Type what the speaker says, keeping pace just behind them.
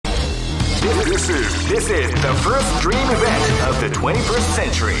This is the first dream event of the 21st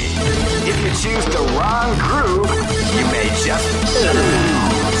century. If you choose the wrong groove, you may just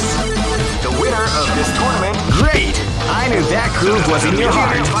lose. The winner of this tournament, great! I knew that groove was in your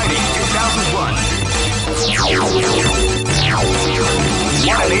heart. Fighting 2001.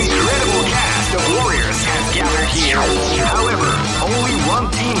 What an incredible cast of warriors has gathered here. However, only one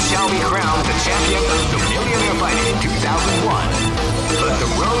team shall be crowned the champion of the Millionaire Fighting 2001. But the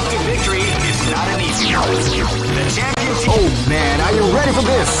road to victory is not an easy one. The championship... Oh man, are you ready for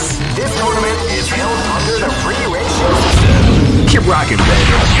this? This tournament is held under the free ratio system. Keep rocking,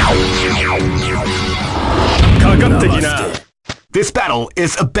 baby. This battle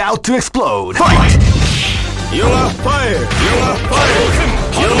is about to explode. Fight! You are fire! You are fire!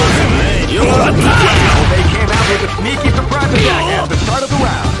 You are Wow, they came out with a sneaky surprise attack at the start of the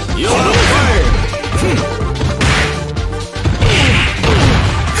round. You are fire!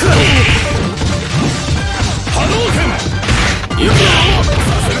 Hadouken! You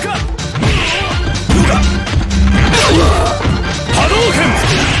Hadouken!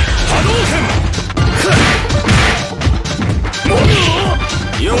 Hadouken!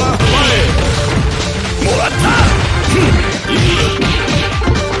 You are fire! Moratta!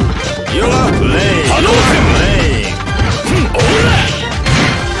 You are play! Hadouken! Ora!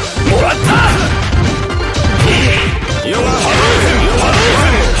 Moratta! You are Hadouken!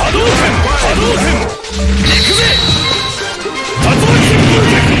 Hadouken! Hadouken! Hadouken! Ikuze! Tatsumaki!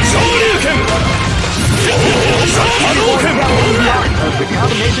 Shoryuken! Hadouken! Of the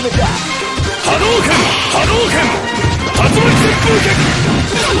combination attack. Hadouken! Hadouken! Tatsumaki!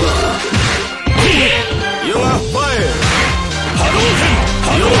 You are fire! Hadouken!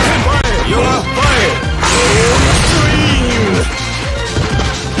 Hadouken! You are fire! Dream!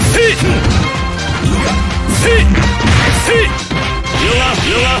 See! See! See! You are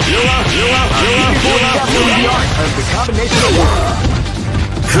Of the combination attack.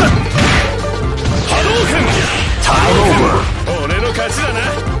 Hadouken! Time over. 俺の勝ちだな。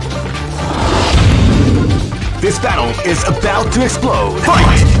 This battle is about to explode. Fight!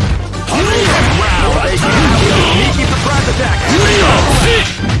 Wow, they came out with a sneaky surprise attack.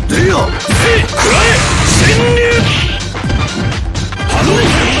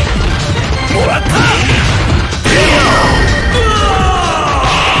 Hadouken! Moratta!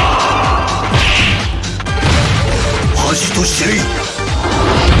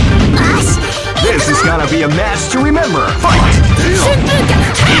 This is gonna be a match to remember. Fight!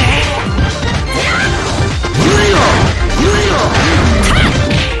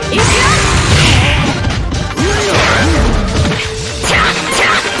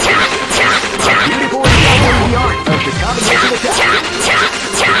 Beautiful example of the art of the combination attack.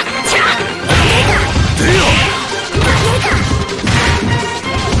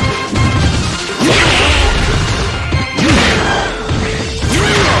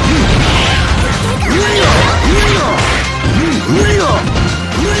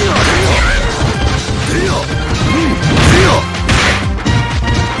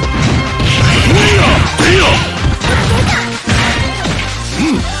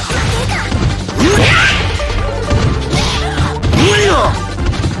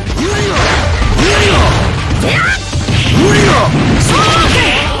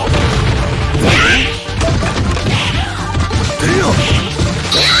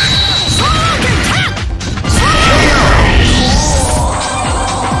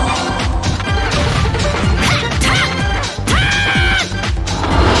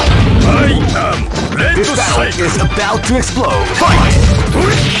 This battle is about to explode. Fight!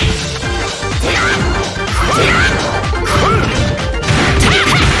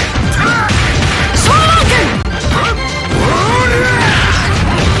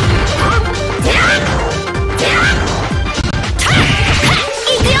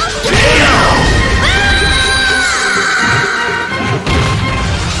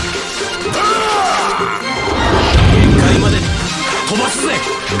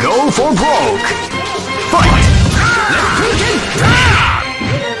 Go for broke! Fight!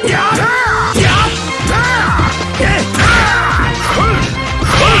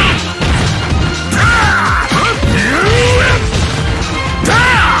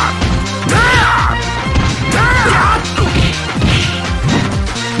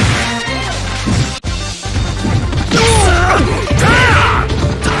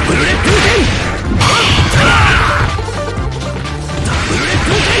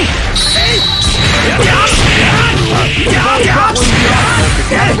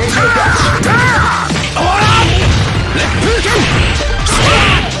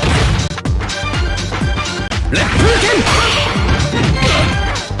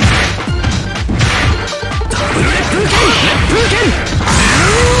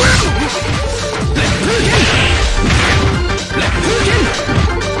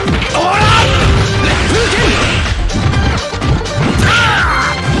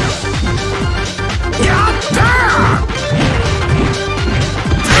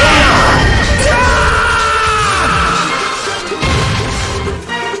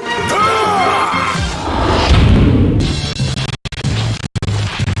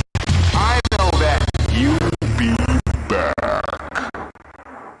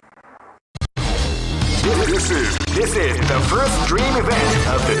 first dream event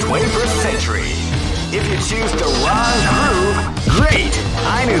of the 21st century. If you choose the wrong groove, great!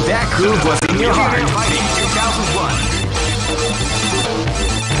 I knew that groove was in your heart. Fighting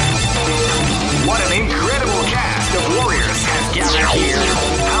 2001. What an incredible cast of warriors has gathered here.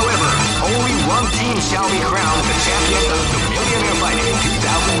 However, only one team shall be crowned the champion of the Millionaire Fighting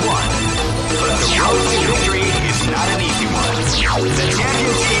 2001. But the road to victory is not an easy one. The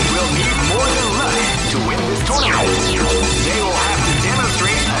champion team will need more than luck to win this tournament. They will have to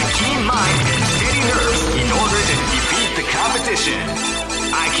demonstrate a keen mind and steady nerves in order to defeat the competition.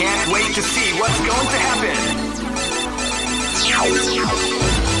 I can't wait to see what's going to happen.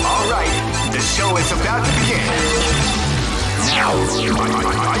 Alright, the show is about to begin. Now,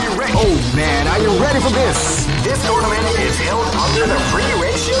 are you ready? Oh man, are you ready for this? This tournament is held under the free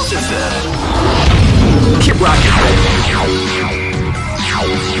ratio system. Keep rocking.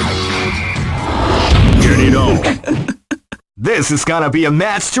 Get it on. This is gonna be a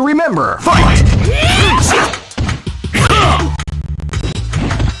match to remember. Fight!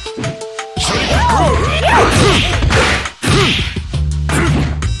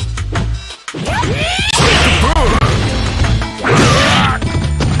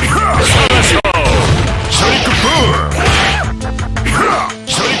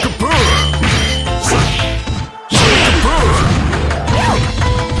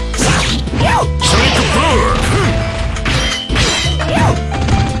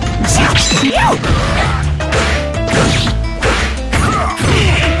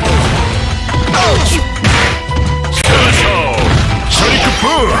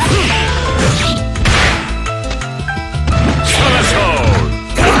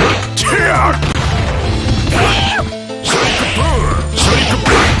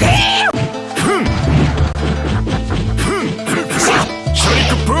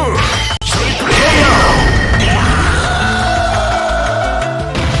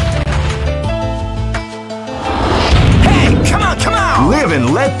 Live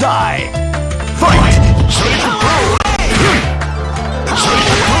and let die. Fight!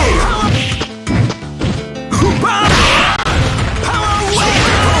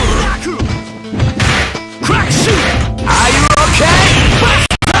 Are you okay?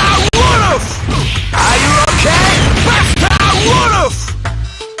 Are you okay?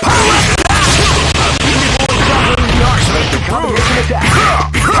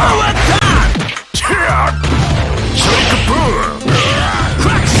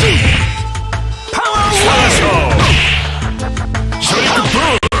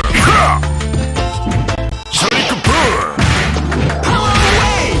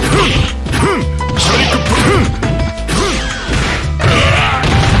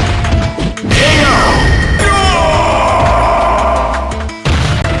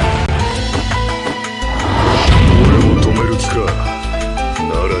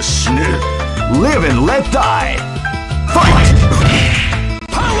 Live and let die. Fight!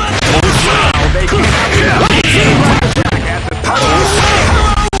 Power! They can attack at the power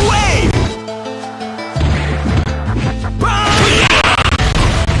wave.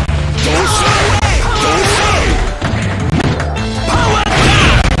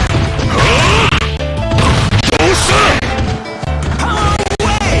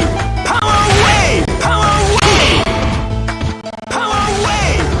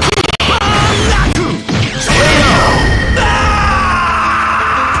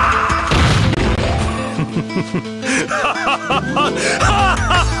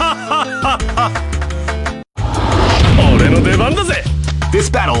 This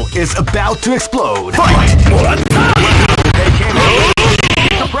battle is about to explode. Fight! They came out.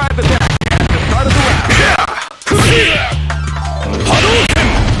 Surprise attack at the start of the round.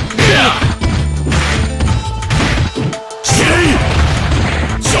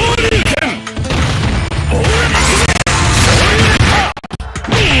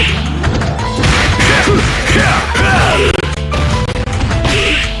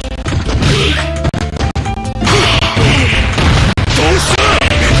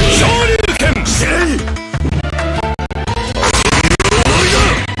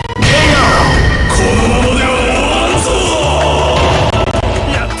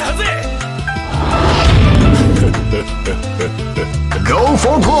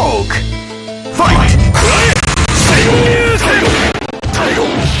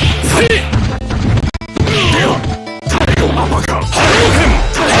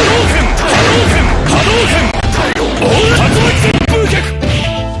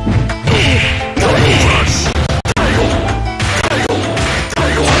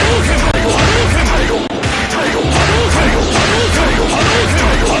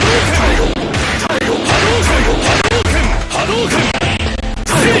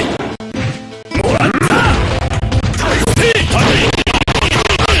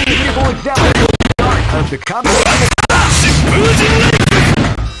 The competition.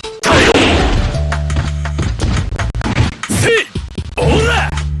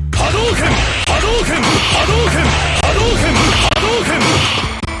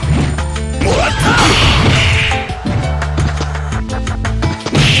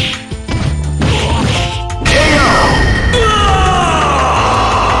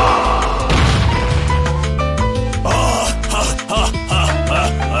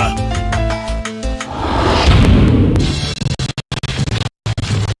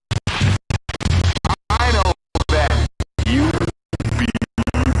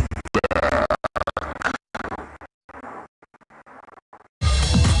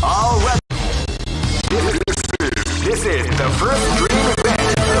 This is the first dream event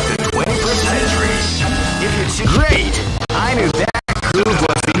of the 21st century. If you choose... Great! I knew that groove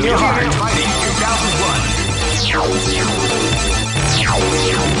was in your heart. Fighting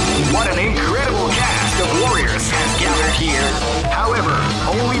 2001. What an incredible cast of warriors has gathered here. However,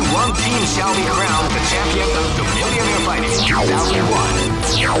 only one team shall be crowned the champion of the Millionaire Fighting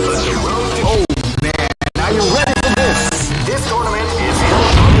 2001. But the road to... Oh man, are you ready for this? This tournament is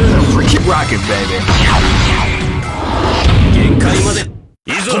held under the free... Keep rocking, baby. 限界まで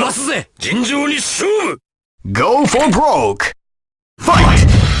いざ飛ばすぜ尋常に勝負 Go for broke! Fight!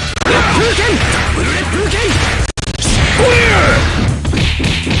 烈風剣ダブル烈風剣ファイヤー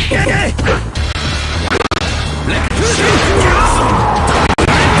烈風剣烈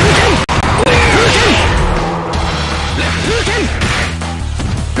風剣烈風剣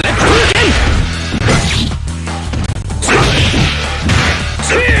烈風剣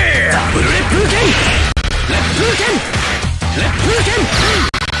ダブル烈風剣烈風剣烈風剣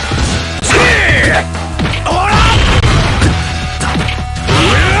ほら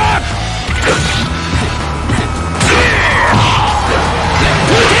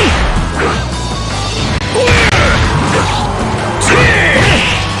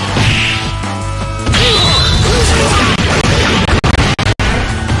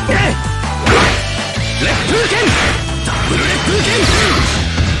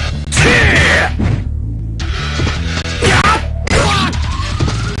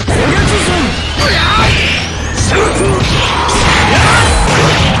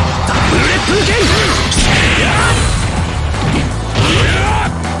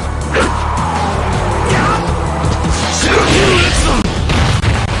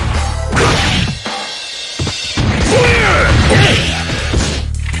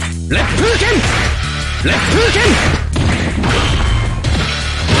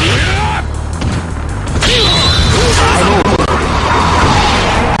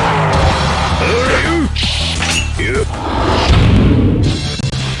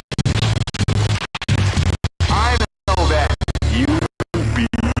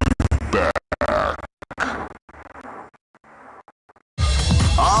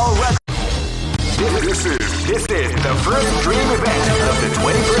This is the first dream event of the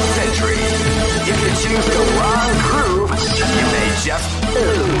 21st century. If you choose the wrong groove, you may just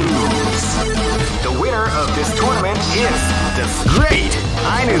lose. The winner of this tournament is the Great!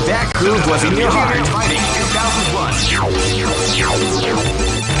 I knew that groove was in your heart. Fighting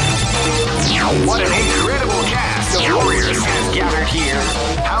 2001. What an incredible cast of warriors has gathered here.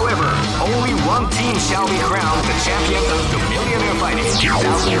 However, only one team shall be crowned the champion of the Millionaire Fighting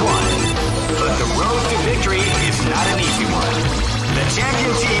 2001. But the road to victory is not an easy one. The champion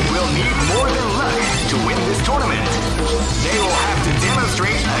team will need more than luck to win this tournament. They will have to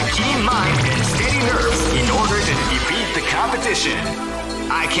demonstrate a keen mind and steady nerves in order to defeat the competition.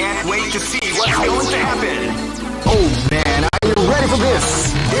 I can't wait to see what's going to happen. Oh man, are you ready for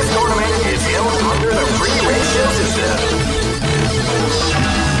this? This tournament is held under the free ratio system.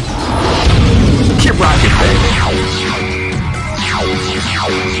 Keep rocking, baby.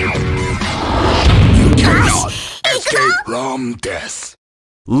 You cannot escape from death.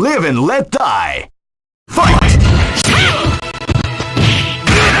 Live and let die. Fight!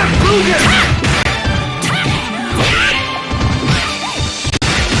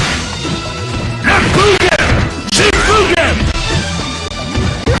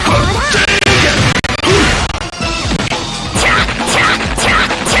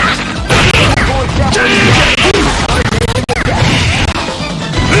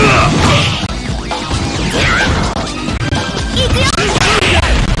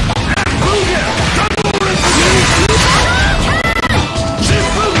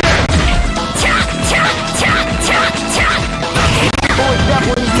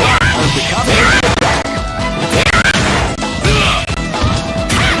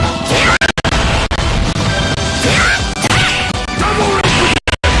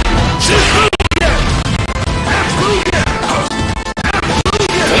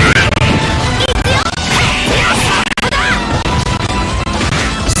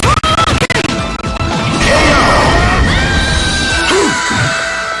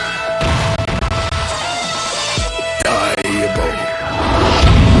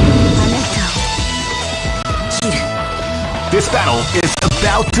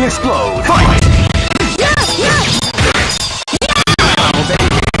 about to explode. Fight!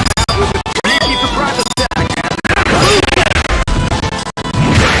 Sneaky surprise attack.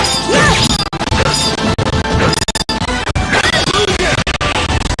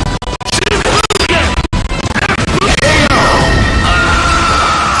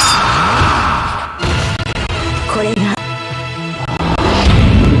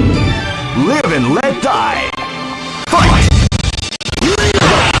 Live and let die. Fight!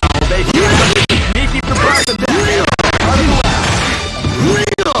 Sneaky surprise attack.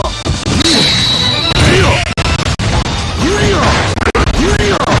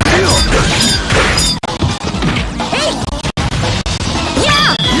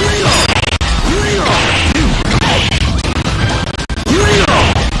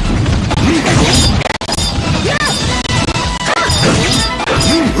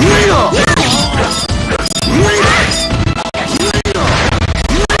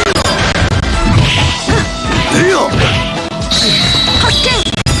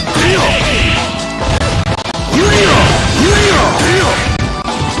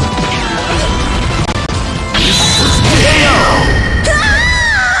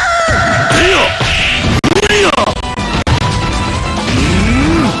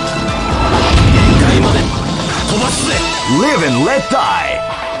 Live and let die.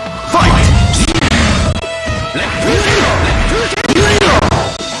 Fight!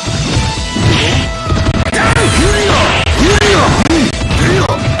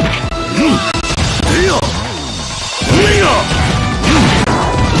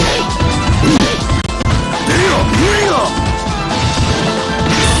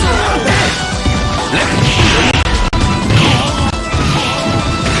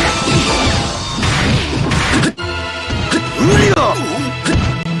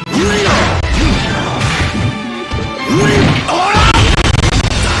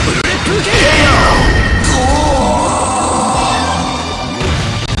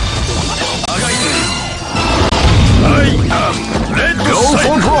 Go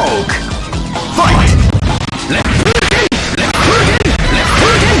for broke! Fight!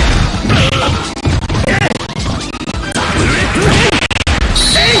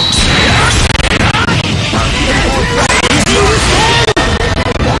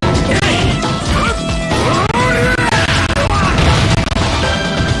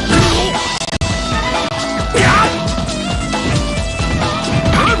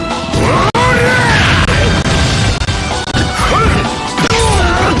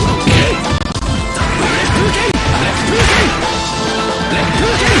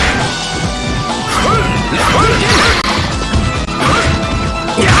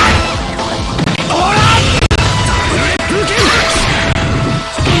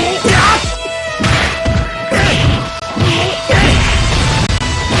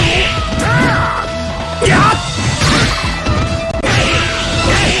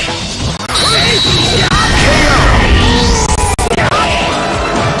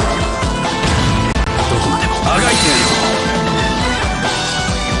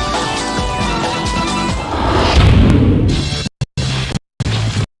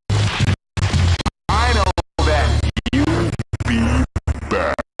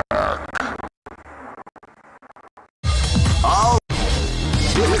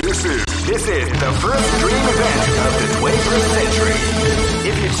 This is the first dream event of the 21st century.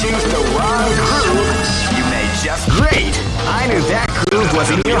 If you choose the wrong crew, you may just... Great! I knew that crew was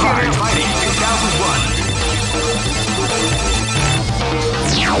in your heart. Fighting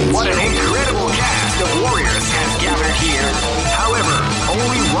 2001. What an incredible cast of warriors has gathered here. However,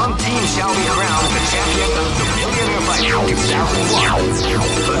 only one team shall be crowned the champion of the Millionaire Fighting 2001.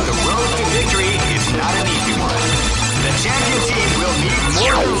 But the road to victory is not an easy one. The champion team will need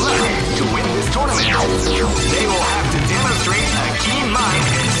more than luck to win this tournament. They will have to demonstrate a keen mind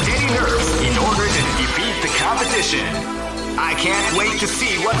and steady nerves in order to defeat the competition. I can't wait to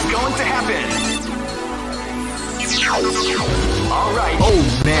see what's going to happen. Alright. Oh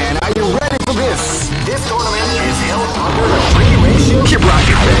man, are you ready for this? This tournament is held under the free ratio. Keep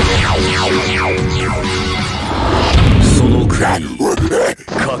rocking, baby.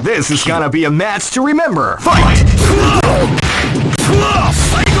 This is gonna be a match to remember. Fight!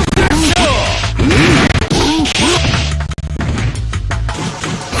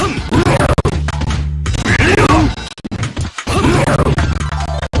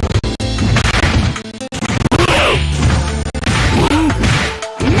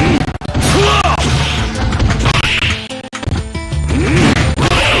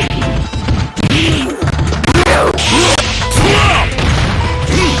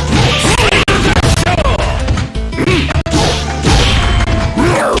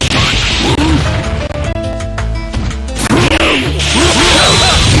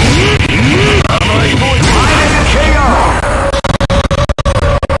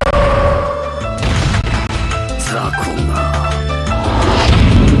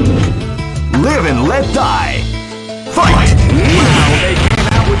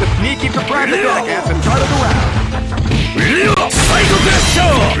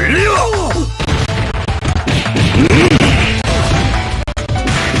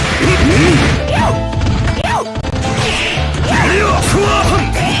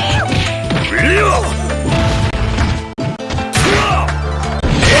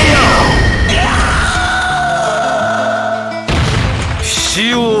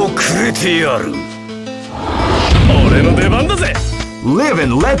 やる。俺の出番だぜ。 Live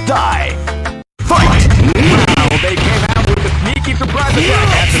and let die. Fight! Wow, they came out with a sneaky surprise attack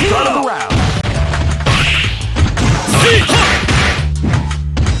at the start of the round.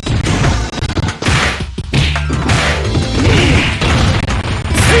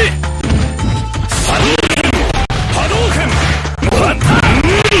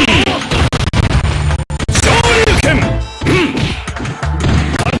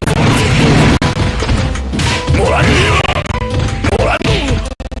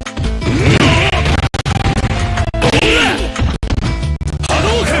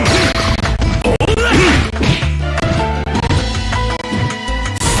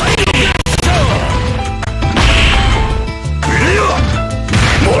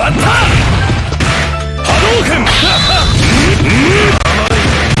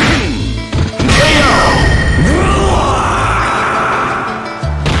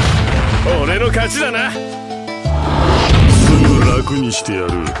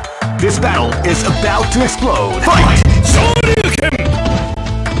 This battle is about to explode. Fight! Shoryuken!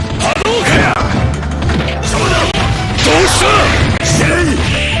 Hadouken! Shoryuken!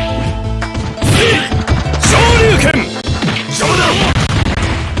 Shoryuken!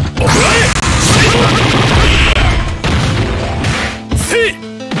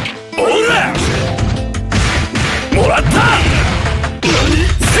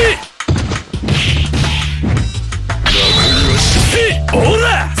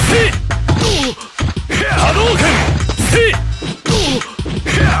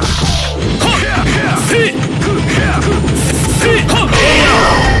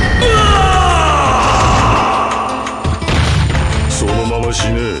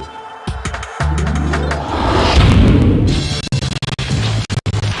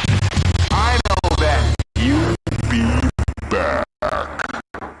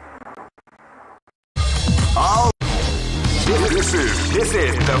 This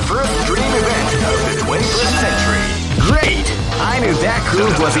is the first dream event of the 21st century. Great! I knew that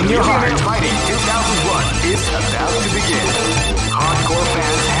groove was in your heart. Fighting 2001 is about to begin. Hardcore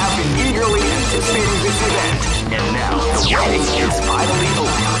fans have been eagerly anticipating this event, and now the waiting is finally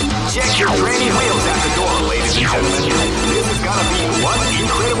over. Check your training wheels at the door, ladies and gentlemen. This is gonna be one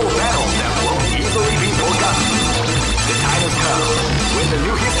incredible battle that won't easily be forgotten. The time has come when the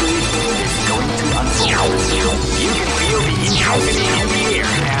new history is going to unfold. You can feel the intensity in the air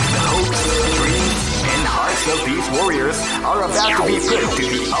as the hopes, dreams, and hearts of these warriors are about to be put to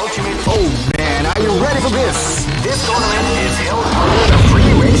the ultimate. Oh man, are you ready for this? This tournament is held under the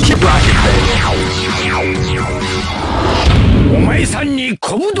free range. Keep rocking, baby. お前さんに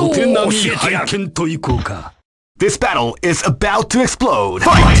小武道を教えてやる。This battle is about to explode.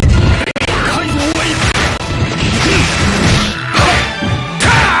 Fight!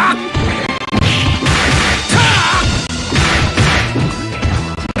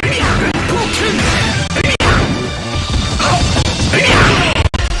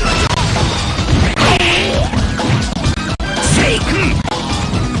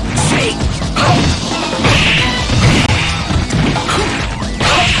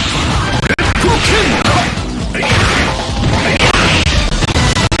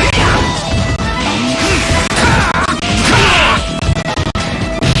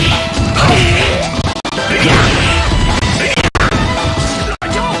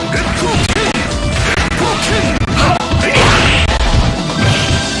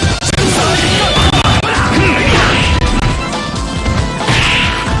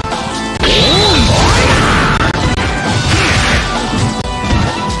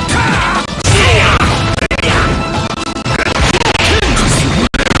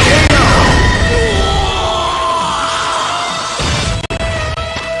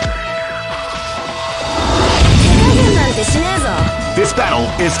 This battle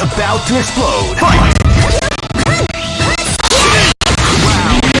is about to explode. Fight!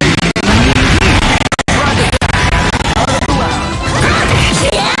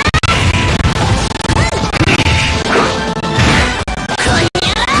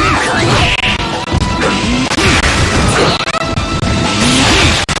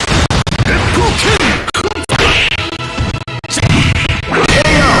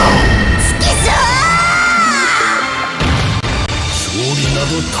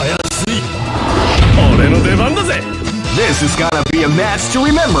 This is gonna be a match to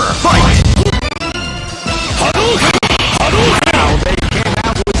remember. Fight! Hadouken! Hadouken! Now they came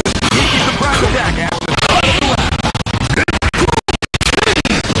out with a sneaky surprise attack after the start of the round.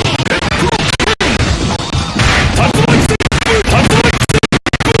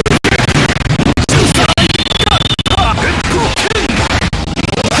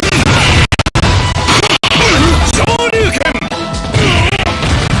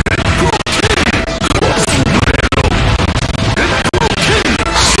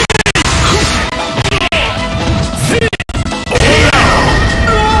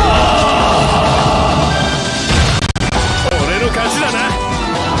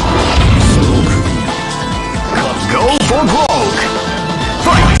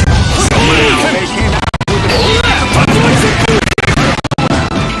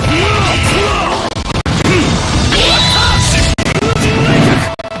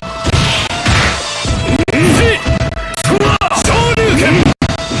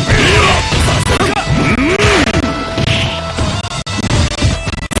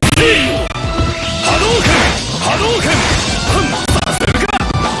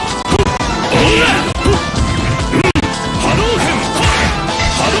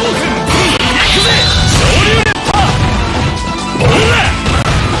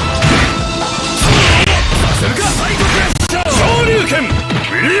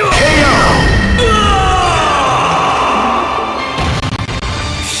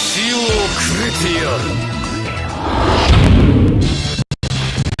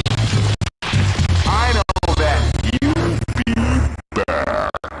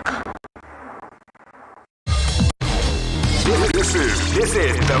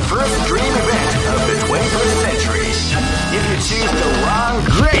 This is the first dream event of the 21st century. If you choose the wrong,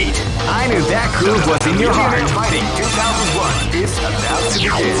 great! I knew that groove was in your heart. Fighting 2001 is about to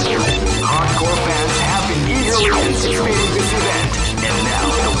begin. Hardcore fans have been eagerly anticipating this event, and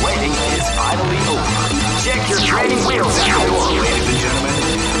now the waiting is finally over. Check your training wheels at the door, ladies and gentlemen.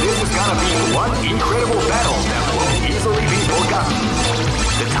 This is gonna be one incredible battle that won't easily be forgotten.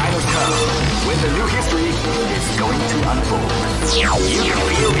 The time has come when the new history is going to unfold. You can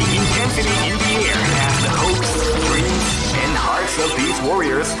feel the intensity in the air as the hopes, dreams, and hearts of these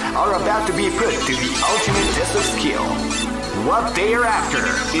warriors are about to be put to the ultimate test of skill. What they are after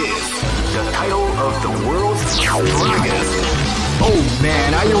is the title of the world's strongest. Oh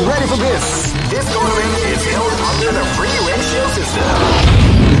man, are you ready for this? This tournament is held under the free ratio system.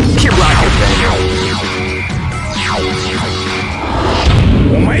 Keep rocking, baby.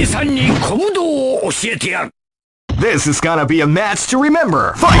 お前さんに小武道を教えてやる。 This is gonna be a match to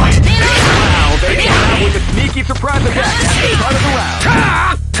remember. Fight! Wow, they came out with a sneaky surprise attack at the start of the round.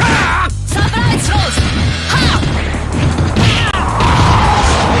 Surprise throws! Ha!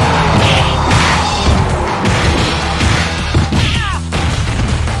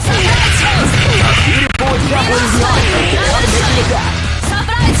 Surprise throws! A beautiful example is the art of the combination attack.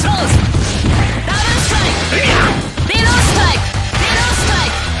 Surprise throws! Double strike! Below strike! Below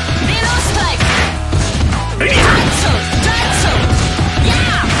strike! Below strike! Drag throw! Drag throw!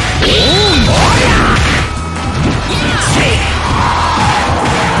 Yeah! Yeah!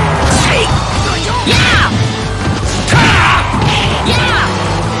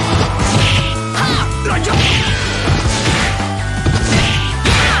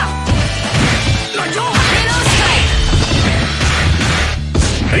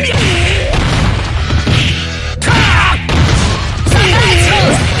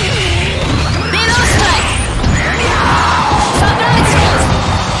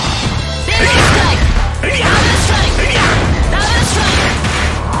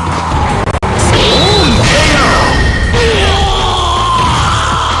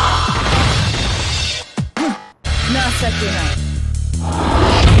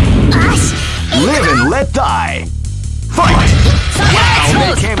 Live and let die. Fight!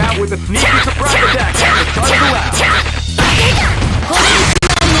 Wow, they came out with a sneaky surprise attack at the start of the round.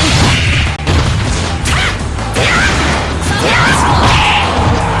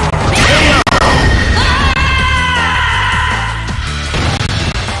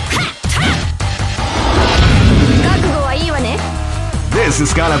 This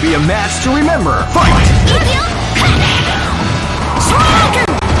is gonna be a match to remember. Fight!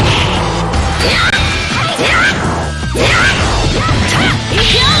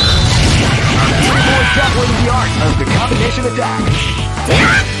 Juggling the art of the combination attack.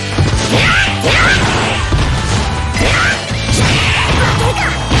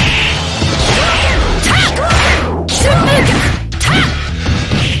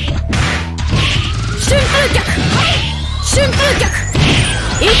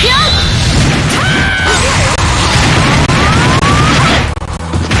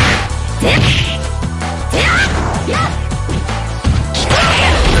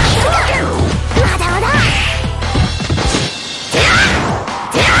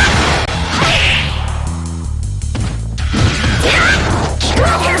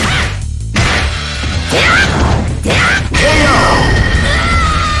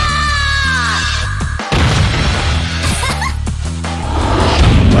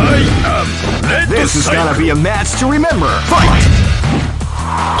 This is gonna be a match to remember. Fight!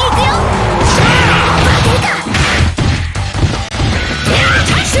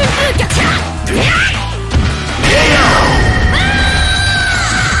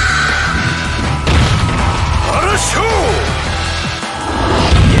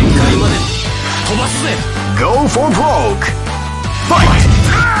 Go for broke. Fight!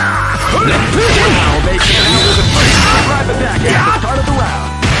 Wow, they came out with a surprise attack at the start of the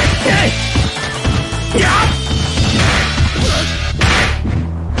round.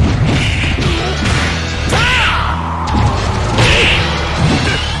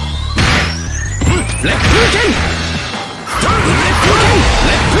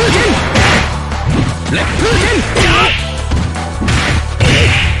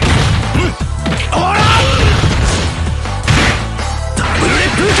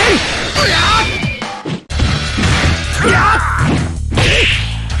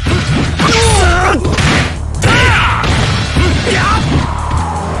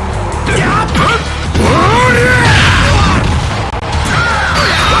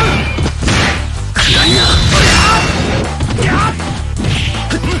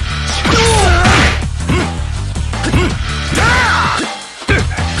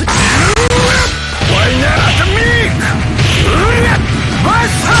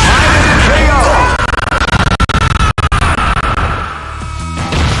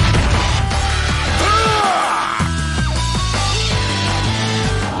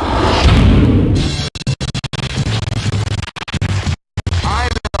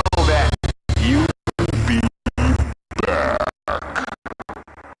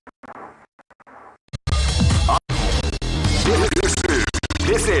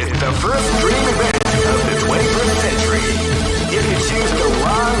 first dream event of the 21st century. If you choose the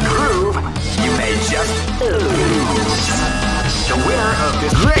wrong groove, you may just lose. The winner of this...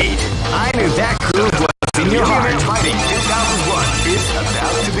 Great! I knew that groove was in your heart. Fighting 2001 is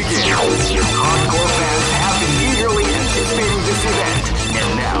about to begin. Hardcore fans have been eagerly anticipating this event, and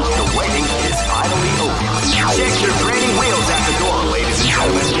now the waiting is finally over. Check your training wheels at the door, ladies and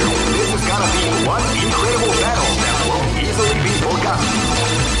gentlemen. This is gonna be one incredible battle that won't easily be forgotten.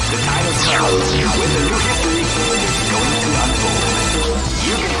 The time has come when the new history is going to unfold.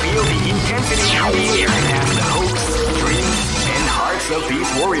 You can feel the intensity in the air as the hopes, dreams, and hearts of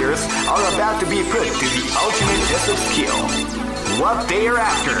these warriors are about to be put to the ultimate test of skill. What they are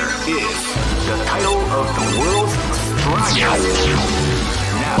after is the title of the world's strongest.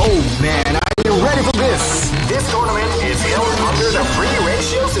 Now, oh man, are you ready for this? This tournament is held under the free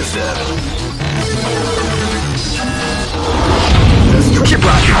ratio system.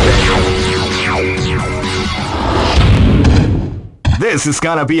 This is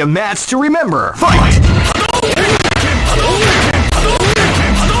gonna be a match to remember. Fight!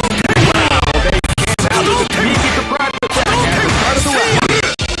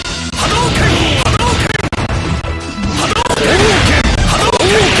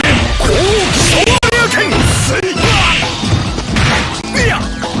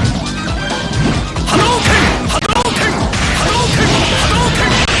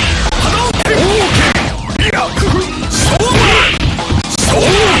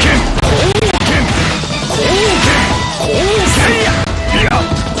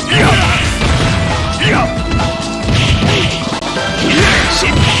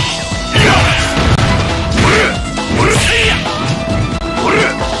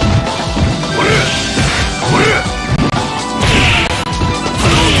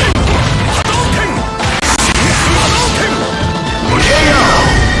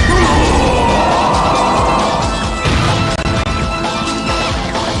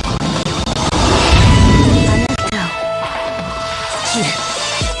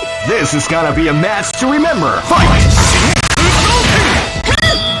 This is gonna be a match to remember. Fight!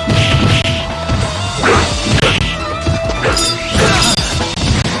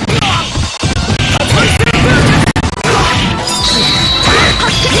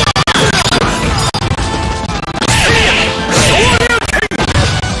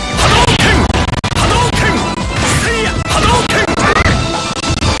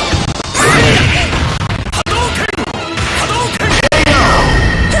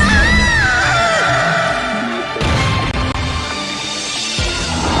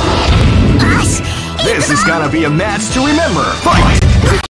 This is gonna be a match to remember. Fight!